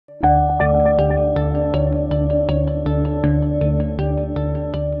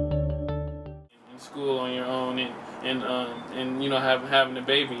having a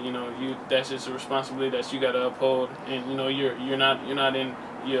baby, you know, that's just a responsibility that you got to uphold, and you know, you're not in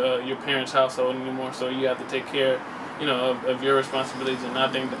your parents' household anymore, so you have to take care, you know, of your responsibilities. And I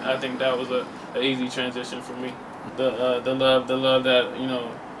think that was a easy transition for me. The love that, you know,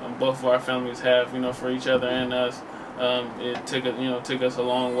 both of our families have, you know, for each other and us. It took us a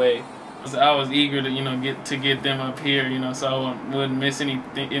long way. I was eager to, you know, get them up here, you know, so I wouldn't miss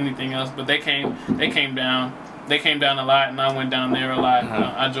anything else. But they came down a lot, and I went down there a lot.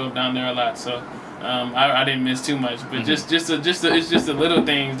 I drove down there a lot, so I didn't miss too much. But it's just the little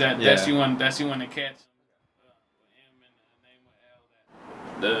things that you want to catch.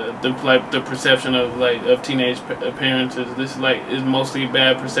 The perception of teenage parents is mostly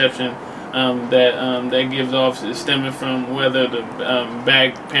bad perception. That gives off stemming from whether the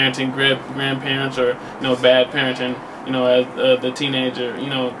bad parenting grandparents, or, you know, bad parenting, you know, as the teenager, you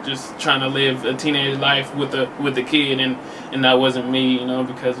know, just trying to live a teenage life with the kid, and that wasn't me, you know,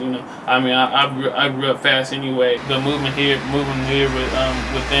 because, you know, I mean, I grew up fast anyway. But moving here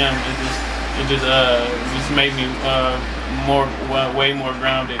with them, it just made me way more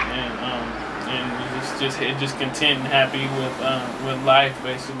grounded, and just content and happy with life,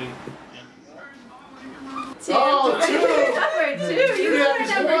 basically. Oh, Number two. You were number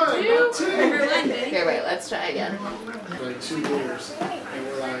two. Number one. Okay, wait. Let's try again. Like 2 years, and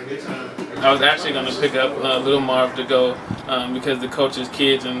we're like, good time. I was actually gonna pick up little Marv to go because the coach's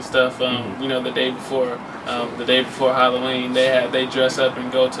kids and stuff. You know, the day before Halloween, they dress up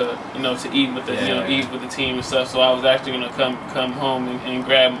and go to, you know, to eat with the team and stuff. So I was actually gonna come home and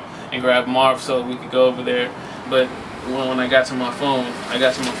grab Marv so we could go over there, but when I got to my phone,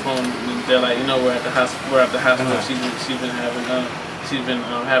 they're like, you know, we're at the hospital. She's been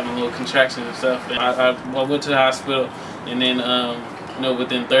having little contractions and stuff. And I went to the hospital, and then you know,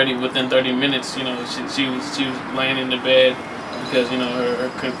 within 30 minutes, you know, she was laying in the bed because, you know,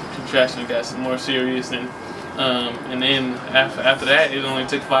 her contraction got more serious, and then after that, it only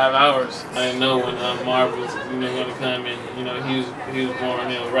took 5 hours. I didn't know when Marv was, you know, going to come, and, you know, he was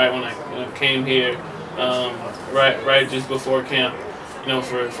born, you know, right when I came here. Right just before camp, you know,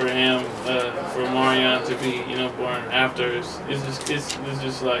 for him, for Marion to be, you know, born after, it's just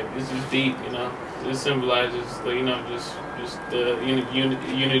deep, you know. It symbolizes, you know, just the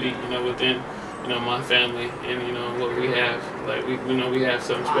unity, you know, within, you know, my family, and, you know, what we have. Like, we have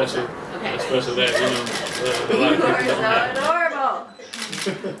something special, special that, you know, a lot of people don't have. You are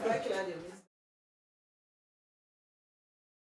so adorable.